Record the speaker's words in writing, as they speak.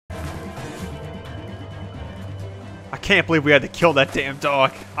I can't believe we had to kill that damn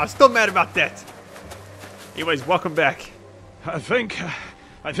dog. I'm still mad about that. Anyways, welcome back. I think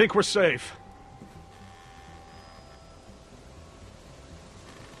we're safe.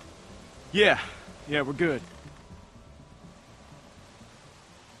 Yeah, we're good.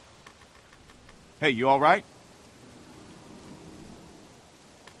 Hey, you alright?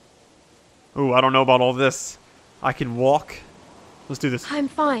 Ooh, I don't know about all this. I can walk. Let's do this. I'm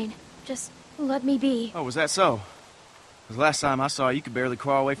fine. Just let me be. Oh, was that so? Because last time I saw you could barely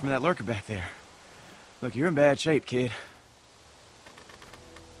crawl away from that lurker back there. Look, you're in bad shape, kid.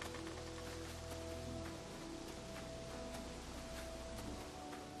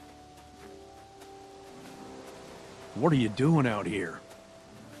 What are you doing out here?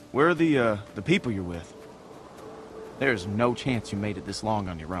 Where are the people you're with? There's no chance you made it this long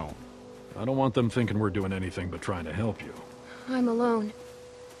on your own. I don't want them thinking we're doing anything but trying to help you. I'm alone.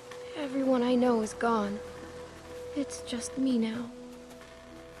 Everyone I know is gone. It's just me now.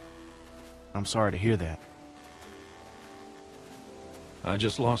 I'm sorry to hear that. I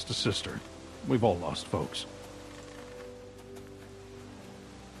just lost a sister. We've all lost folks.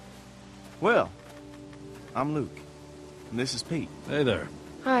 Well, I'm Luke. And this is Pete. Hey there.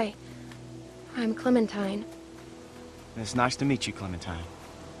 Hi. I'm Clementine. It's nice to meet you, Clementine.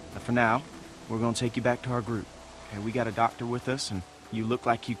 But for now, we're gonna take you back to our group. Okay, we got a doctor with us, and you look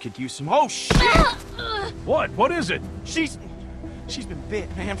like you could use some— Oh, shit! What? What is it? She's been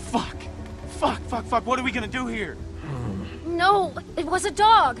bit, man. Fuck. What are we gonna do here? No, it was a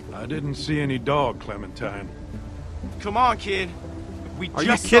dog. I didn't see any dog, Clementine. Come on, kid. We Are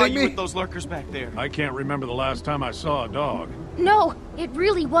just you saw kidding you me? with those lurkers back there. I can't remember the last time I saw a dog. No, it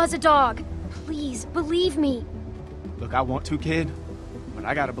really was a dog. Please, believe me. Look, I want to, kid, but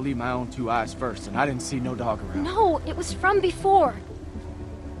I gotta believe my own two eyes first, and I didn't see no dog around. No, it was from before.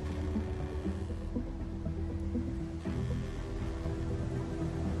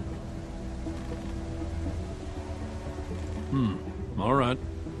 All right.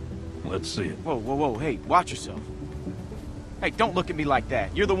 Let's see it. Whoa, hey, watch yourself. Hey, don't look at me like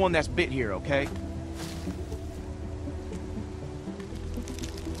that. You're the one that's bit here, okay?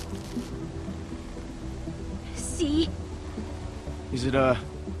 See? Is it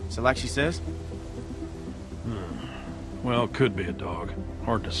like she says? Well, it could be a dog.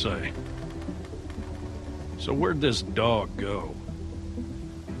 Hard to say. So where'd this dog go?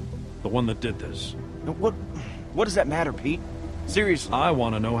 The one that did this. What does that matter, Pete? Seriously. I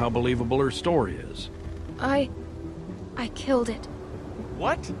want to know how believable her story is. I killed it.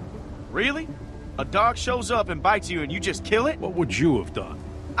 What? Really? A dog shows up and bites you and you just kill it? What would you have done?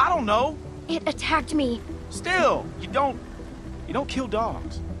 I don't know. It attacked me. Still, you don't kill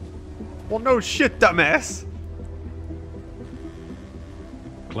dogs. Well, no shit, dumbass.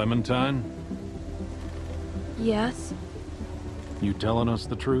 Clementine, Yes? you telling us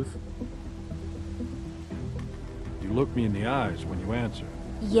the truth? You look me in the eyes when you answer.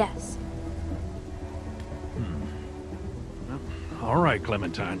 Yes. All right,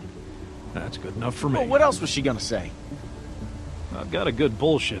 Clementine. That's good enough for me. Well, what else was she gonna say? I've got a good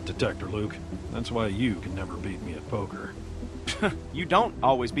bullshit detector, Luke. That's why you can never beat me at poker. You don't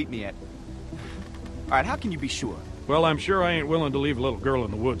always beat me at... Alright, how can you be sure? Well, I'm sure I ain't willing to leave a little girl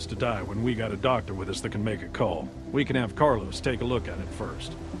in the woods to die when we got a doctor with us that can make a call. We can have Carlos take a look at it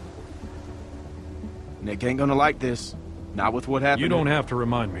first. Nick ain't gonna like this. Not with what happened. You don't have to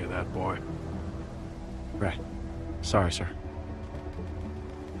remind me of that, boy. Right. Sorry, sir.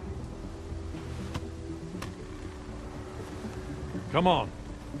 Come on.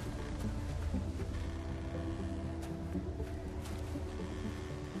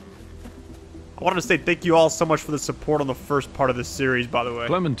 I wanted to say thank you all so much for the support on the first part of this series, by the way.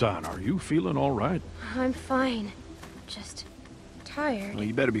 Clementine, are you feeling all right? I'm fine. Just tired. Well,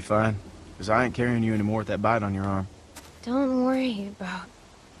 you better be fine. Because I ain't carrying you anymore with that bite on your arm. Don't worry about...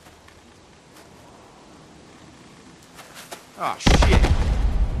 Oh, shit.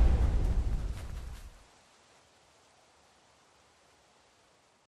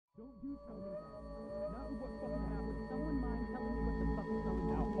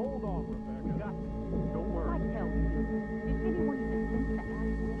 Hold on, Rebecca. Don't worry. I tell you, did anyone even think to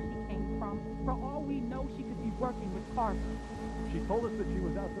ask where she came from? For all we know, she could be working with Carver. She told us that she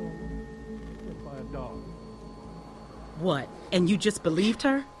was out there hit by a dog. What? And you just believed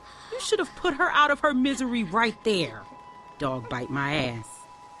her? You should have put her out of her misery right there. Dog bite my ass.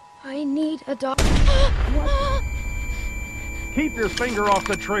 I need a dog. Keep your finger off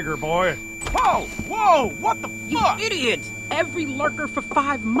the trigger, boy. Whoa! What the You fuck? idiot! Every lurker for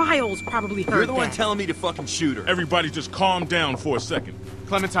 5 miles probably heard You're the one that. telling me to fucking shoot her. Everybody just calm down for a second.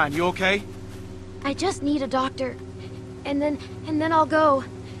 Clementine, you okay? I just need a doctor. and then I'll go.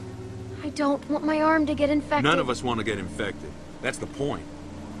 I don't want my arm to get infected. None of us want to get infected. That's the point.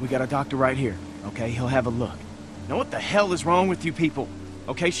 We got a doctor right here, okay? He'll have a look. Now what the hell is wrong with you people?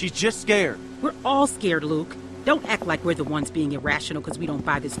 Okay, she's just scared. We're all scared, Luke. Don't act like we're the ones being irrational because we don't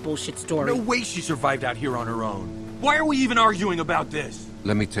buy this bullshit story. No way she survived out here on her own. Why are we even arguing about this?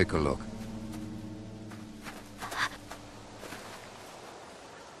 Let me take a look.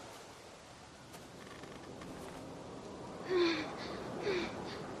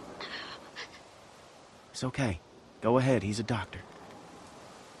 It's okay. Go ahead, he's a doctor.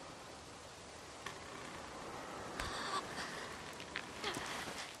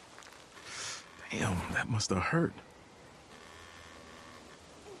 Damn, that must have hurt.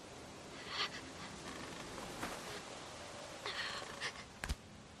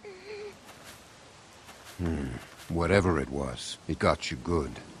 Whatever it was, it got you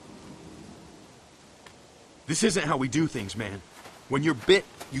good. This isn't how we do things, man. When you're bit,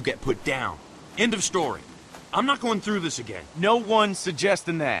 you get put down. End of story. I'm not going through this again. No one's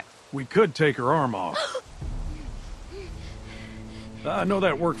suggesting that. We could take her arm off. I know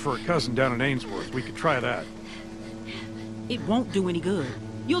that worked for a cousin down in Ainsworth. We could try that. It won't do any good.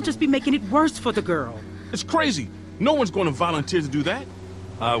 You'll just be making it worse for the girl. It's crazy. No one's going to volunteer to do that.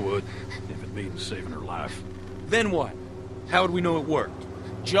 I would, if it means saving her life. Then what? How would we know it worked?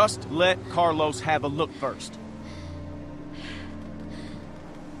 Just let Carlos have a look first.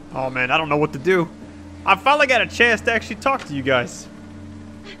 Oh man, I don't know what to do. I finally got a chance to actually talk to you guys.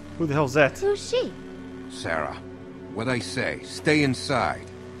 Who the hell's that? Who's she? Sarah, what I say, stay inside.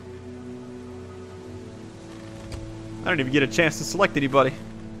 I don't even get a chance to select anybody.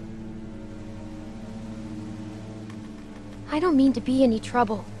 I don't mean to be any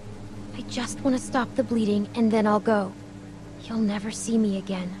trouble. I just want to stop the bleeding and then I'll go. You'll never see me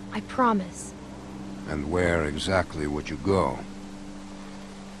again, I promise. And where exactly would you go?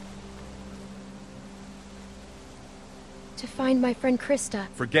 To find my friend Krista.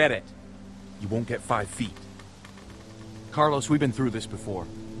 Forget it. You won't get 5 feet. Carlos, we've been through this before.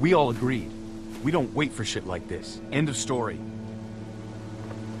 We all agreed. We don't wait for shit like this. End of story.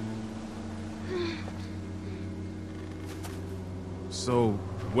 So,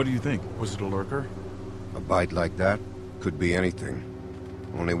 what do you think? Was it a lurker? A bite like that could be anything.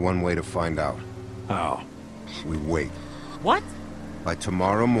 Only one way to find out. How? We wait. What? By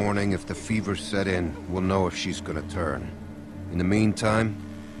tomorrow morning, if the fever set in, we'll know if she's gonna turn. In the meantime,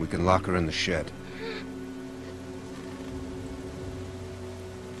 we can lock her in the shed.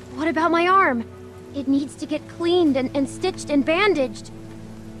 What about my arm? It needs to get cleaned and stitched and bandaged.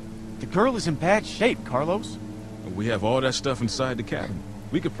 The girl is in bad shape, Carlos. We have all that stuff inside the cabin.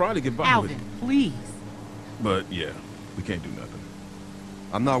 We could probably get by with Alvin, it. please. But yeah, we can't do nothing.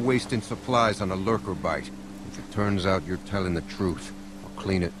 I'm not wasting supplies on a lurker bite. If it turns out you're telling the truth, I'll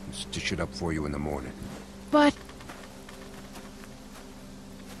clean it and stitch it up for you in the morning. But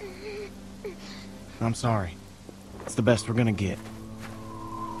I'm sorry. It's the best we're gonna get.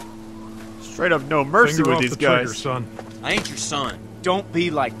 Straight up no mercy Finger with off these the trigger, guys. son. I ain't your son. Don't be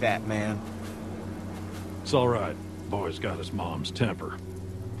like that, man. It's all right. Boy's got his mom's temper.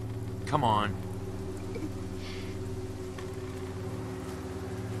 Come on.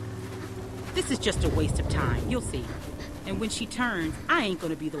 This is just a waste of time. You'll see. And when she turns, I ain't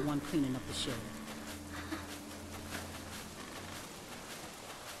gonna be the one cleaning up the shed.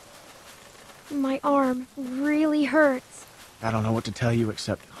 my arm really hurts. I don't know what to tell you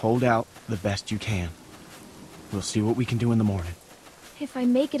except hold out the best you can. We'll see what we can do in the morning. If I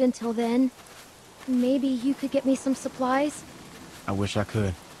make it until then, maybe you could get me some supplies? I wish I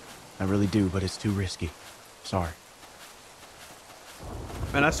could. I really do, but it's too risky. Sorry.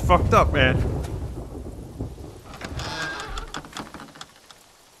 Man, that's fucked up, man.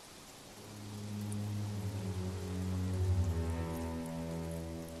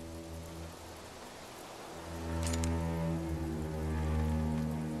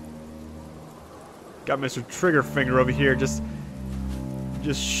 Got Mr. Trigger Finger over here, just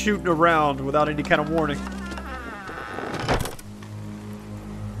shooting around without any kind of warning.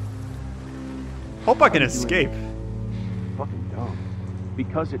 Hope I can escape. Fucking dumb.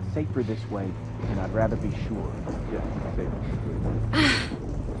 Because it's safer this way, and I'd rather be sure. Yeah, safer.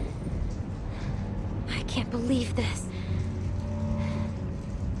 I can't believe this.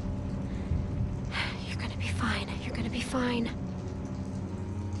 You're gonna be fine. You're gonna be fine.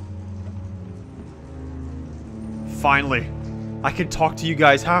 Finally, I can talk to you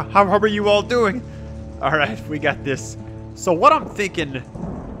guys. How are you all doing? Alright, we got this. So what I'm thinking,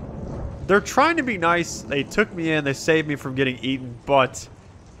 they're trying to be nice. They took me in, they saved me from getting eaten, but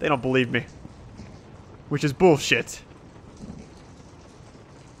they don't believe me. Which is bullshit.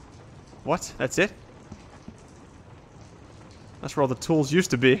 What? That's it? That's where all the tools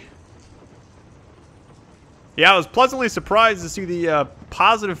used to be. Yeah, I was pleasantly surprised to see the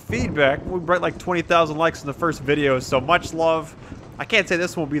positive feedback. We brought like 20,000 likes in the first video, so much love. I can't say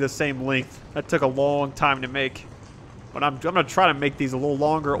this won't be the same length. That took a long time to make. But I'm going to try to make these a little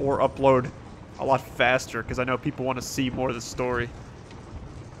longer or upload a lot faster because I know people want to see more of the story.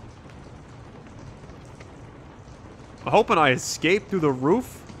 I'm hoping I escape through the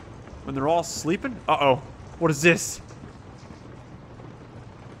roof when they're all sleeping. Uh-oh. What is this?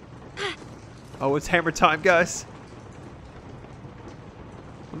 Oh, it's hammer time, guys.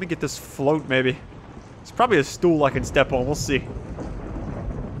 Let me get this float, maybe. It's probably a stool I can step on. We'll see.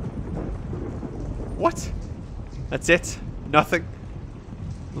 What? That's it? Nothing?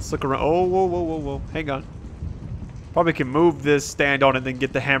 Let's look around. Oh, whoa, whoa, whoa, whoa. Hang on. Probably can move this, stand on it, and then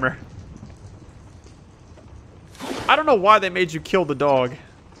get the hammer. I don't know why they made you kill the dog.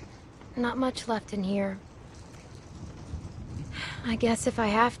 Not much left in here. I guess if I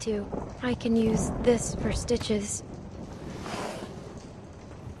have to, I can use this for stitches.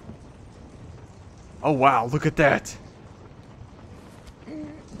 Oh, wow. Look at that.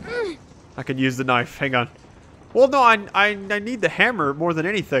 I can use the knife. Hang on. Well, no, I need the hammer more than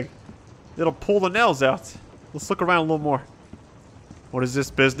anything. It'll pull the nails out. Let's look around a little more. What is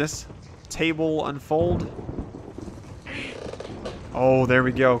this business? Table unfold. Oh, there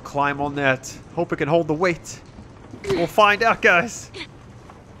we go. Climb on that. Hope it can hold the weight. We'll find out, guys.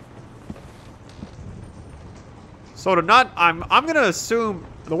 So to not, I'm gonna assume,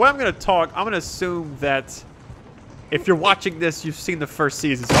 the way I'm gonna talk, I'm gonna assume that if you're watching this, you've seen the first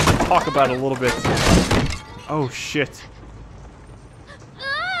season. So I'm gonna talk about it a little bit. Oh shit.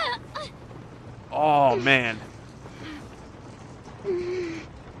 Oh man.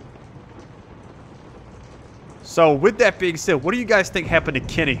 So with that being said, what do you guys think happened to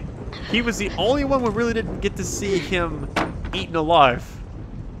Kenny? He was the only one we really didn't get to see him eaten alive.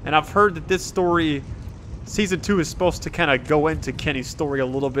 And I've heard that this story, Season 2 is supposed to kind of go into Kenny's story a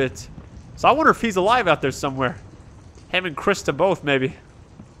little bit. So I wonder if he's alive out there somewhere. Him and Krista both, maybe.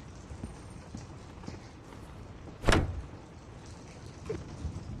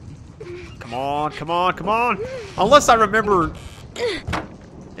 Come on, come on, come on. Unless I remember...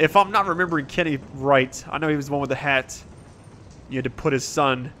 If I'm not remembering Kenny right, I know he was the one with the hat. You had to put his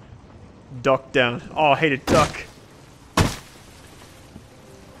son duck down. Oh, I hated duck.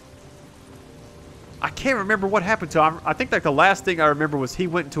 I can't remember what happened to him. I think like the last thing I remember was he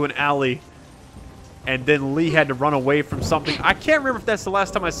went into an alley and then Lee had to run away from something. I can't remember if that's the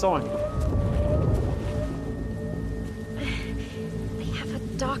last time I saw him. They have a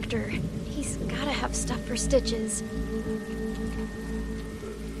doctor. He's gotta have stuff for stitches.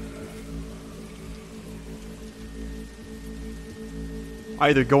 I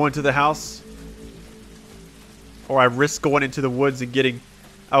either go into the house or I risk going into the woods and getting...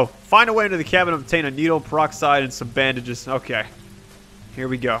 Oh, find a way into the cabin, obtain a needle, peroxide, and some bandages. Okay. Here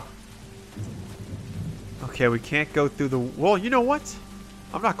we go. Okay, we can't go through the... Well, you know what?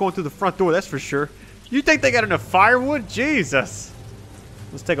 I'm not going through the front door, that's for sure. You think they got enough firewood? Jesus.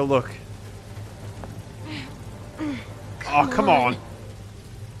 Let's take a look. Oh, come on.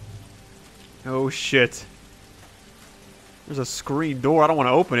 Oh, shit. There's a screen door. I don't want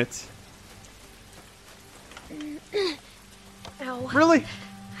to open it. Ow. Really?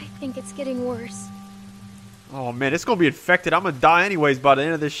 I think it's getting worse. Oh, man. It's going to be infected. I'm going to die anyways by the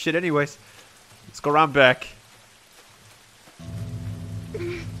end of this shit anyways. Let's go around back.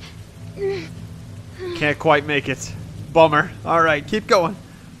 Can't quite make it. Bummer. Alright, keep going.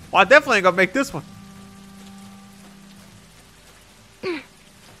 Well, I definitely ain't going to make this one.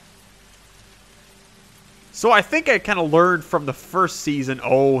 So I think I kind of learned from the first season.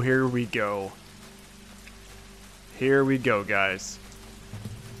 Oh, here we go. Here we go, guys.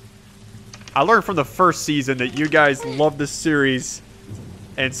 I learned from the first season that you guys love this series.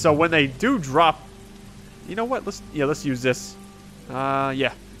 And so when they do drop... You know what? Let's use this.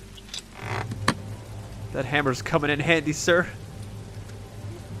 Yeah. That hammer's coming in handy, sir.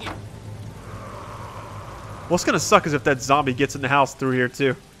 What's gonna suck is if that zombie gets in the house through here,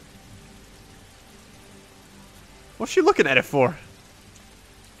 too. What's she looking at it for?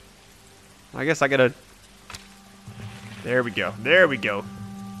 I guess I gotta... There we go. There we go.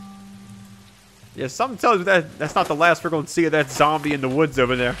 Yeah, something tells me that that's not the last we're going to see of that zombie in the woods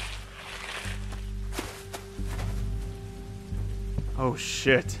over there. Oh,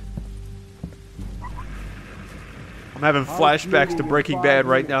 shit. I'm having flashbacks to Breaking Bad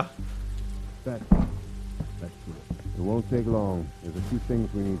right now. That's good. It won't take long. There's a few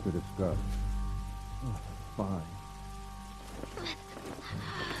things we need to discuss. Fine.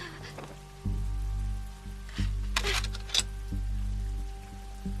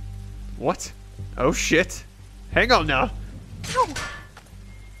 What? Oh shit. Hang on now. Ow.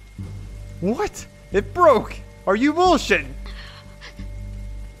 What? It broke. Are you bullshitting?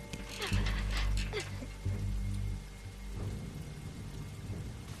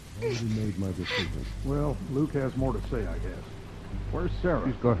 Already made my decision. Well, Luke has more to say, I guess. Where's Sarah?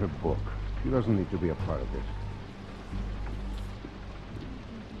 She's got her book. She doesn't need to be a part of this.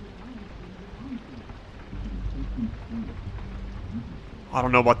 I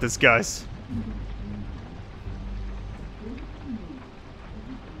don't know about this, guys.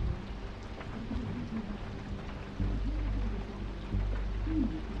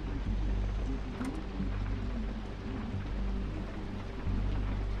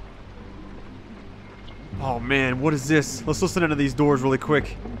 Oh man, what is this? Let's listen into these doors really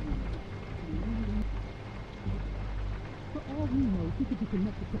quick.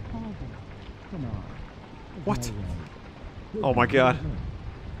 What? Oh my god.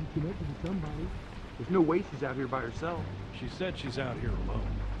 There's no way she's out here by herself. She said she's out here alone.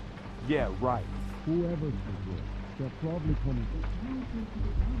 Yeah, right. Whoever she's with, they're probably coming.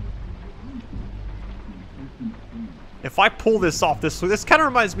 If I pull this off, this kind of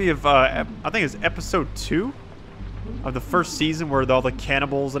reminds me of, I think it's episode 2 of the first season where all the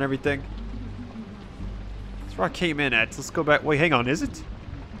cannibals and everything. That's where I came in at. Let's go back. Wait, hang on. Is it?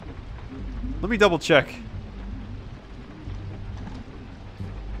 Let me double check.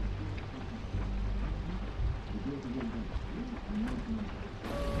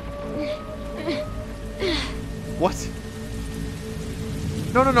 What?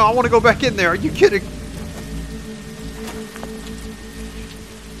 No, no, no. I want to go back in there. Are you kidding?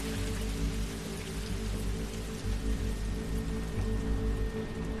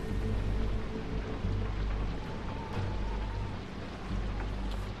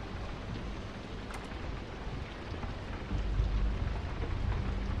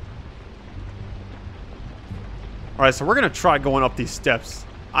 Alright, so we're going to try going up these steps.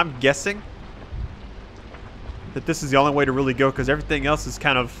 I'm guessing that this is the only way to really go because everything else is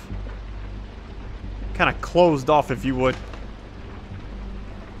kind of closed off, if you would.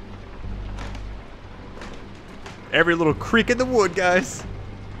 Every little creak in the wood, guys.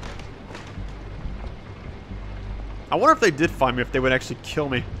 I wonder if they did find me, if they would actually kill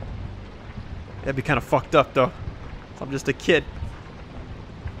me. That'd be kind of fucked up, though. I'm just a kid.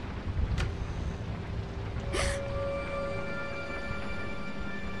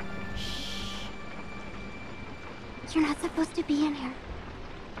 You're not supposed to be in here.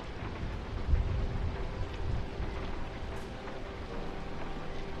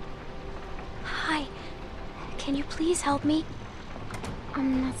 Hi. Can you please help me?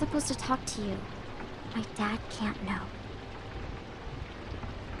 I'm not supposed to talk to you. My dad can't know.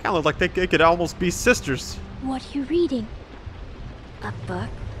 Kind of look like they could almost be sisters. What are you reading? A book?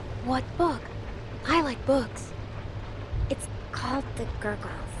 What book? I like books. It's called The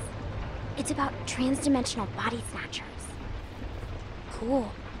Gurgles. It's about transdimensional body snatchers.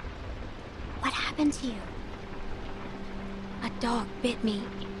 Cool. What happened to you? A dog bit me.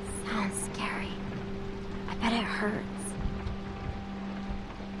 Sounds scary. I bet it hurts.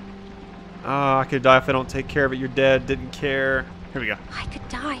 I could die if I don't take care of it. Your dad didn't care. Here we go. I could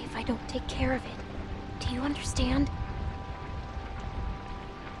die if I don't take care of it. Do you understand?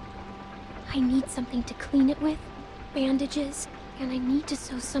 I need something to clean it with. Bandages. And I need to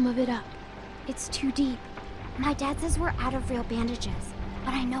sew some of it up. It's too deep. My dad says we're out of real bandages,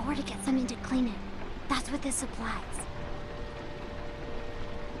 but I know where to get something to clean it. That's what this supplies.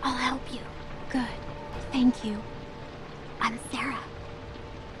 I'll help you. Good. Thank you. I'm Sarah.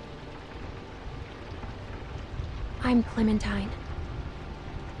 I'm Clementine.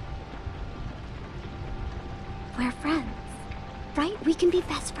 We're friends, right? We can be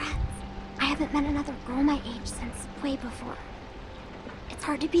best friends. I haven't met another girl my age since way before. It's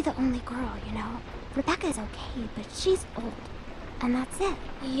hard to be the only girl, you know? Rebecca's okay, but she's old. And that's it.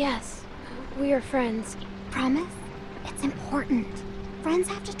 Yes, we are friends. Promise? It's important. Friends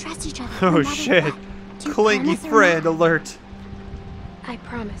have to trust each other. Oh no matter shit. what. Do you Clingy promise or friend not? alert. I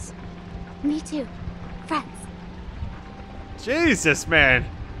promise. Me too. Friends. Jesus, man.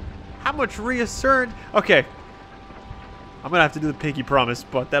 How much reassured? Okay. I'm gonna have to do the pinky promise,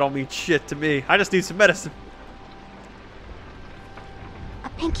 but that don't mean shit to me. I just need some medicine. A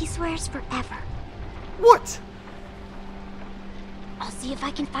pinky swears forever. What? I'll see if I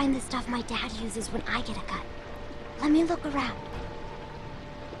can find the stuff my dad uses when I get a cut. Let me look around.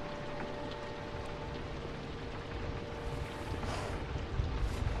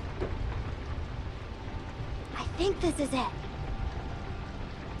 I think this is it.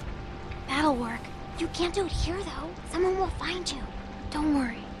 That'll work. You can't do it here, though. Someone will find you. Don't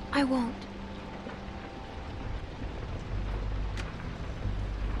worry. I won't.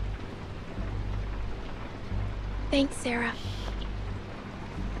 Thanks, Sarah.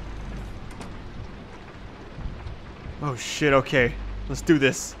 Oh shit, okay. Let's do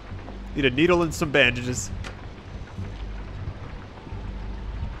this. Need a needle and some bandages.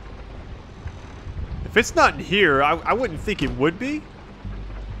 If it's not in here, I wouldn't think it would be.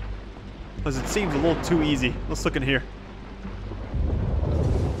 Because it seems a little too easy. Let's look in here.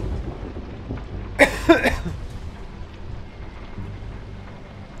 I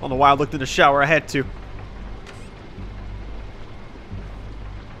don't know why I looked in the shower. I had to.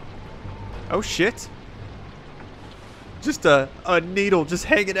 Oh shit. Just a needle just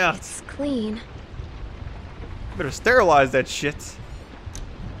hanging out. It's clean. Better sterilize that shit.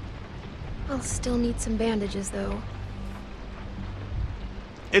 I'll still need some bandages, though.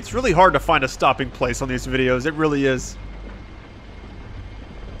 It's really hard to find a stopping place on these videos. It really is.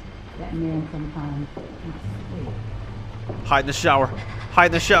 That man sometimes. Hide in the shower. Hide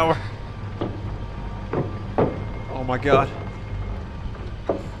in the shower. Oh my god.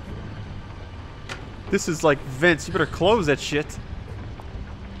 This is like vents. You better close that shit.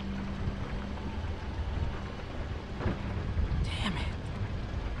 Damn it.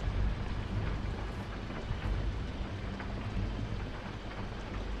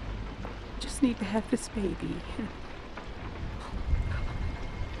 Just need to have this baby.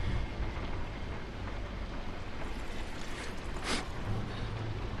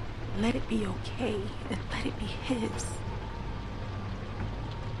 Let it be okay, and let it be his.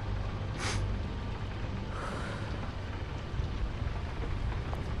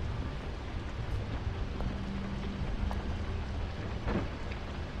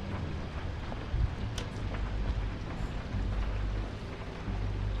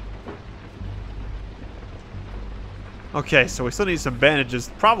 Okay, so we still need some bandages.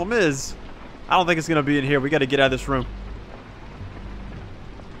 The problem is, I don't think it's gonna be in here. We gotta get out of this room.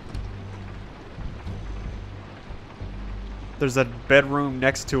 There's that bedroom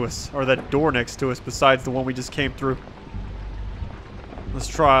next to us, or that door next to us, besides the one we just came through. Let's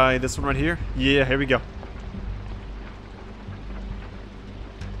try this one right here. Yeah, here we go.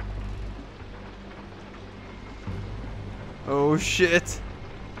 Oh shit.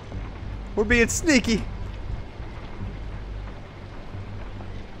 We're being sneaky.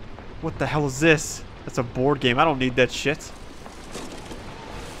 What the hell is this? That's a board game. I don't need that shit.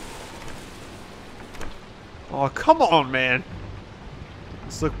 Oh, come on, man.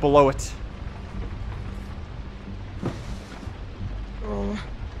 Let's look below it. Oh.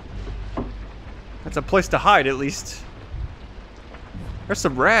 That's a place to hide, at least. There's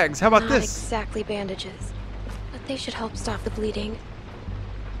some rags. How about Not this? exactly bandages, but they should help stop the bleeding.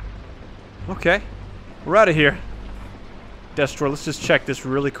 Okay. We're out of here. Destroy, let's just check this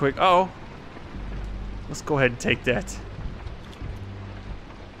really quick. Uh oh. Let's go ahead and take that.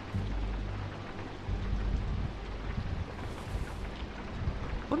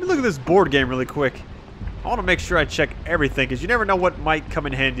 Let me look at this board game really quick. I want to make sure I check everything, because you never know what might come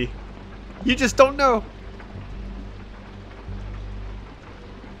in handy. You just don't know.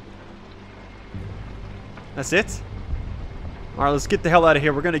 That's it? Alright, let's get the hell out of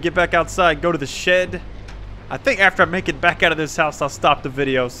here. We're going to get back outside, go to the shed. I think after I make it back out of this house, I'll stop the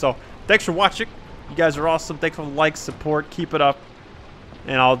video. So, thanks for watching. You guys are awesome. Thanks for the likes, support. Keep it up.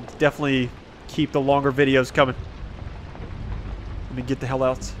 And I'll definitely keep the longer videos coming. Let me get the hell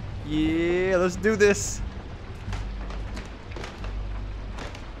out. Yeah, let's do this.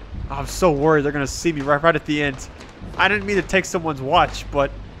 Oh, I'm so worried they're going to see me right at the end. I didn't mean to take someone's watch,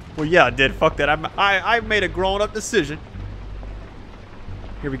 but... Well, yeah, I did. Fuck that. I made a grown-up decision.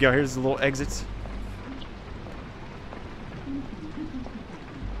 Here we go. Here's the little exit.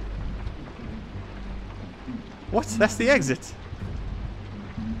 What? That's the exit.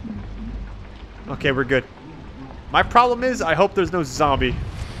 Okay, we're good. My problem is, I hope there's no zombie.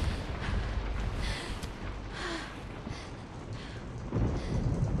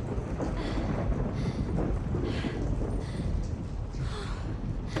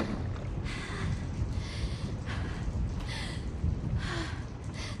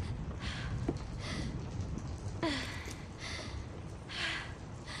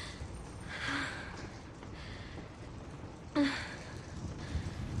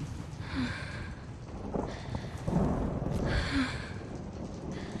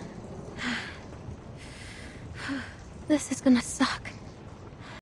 This is gonna suck.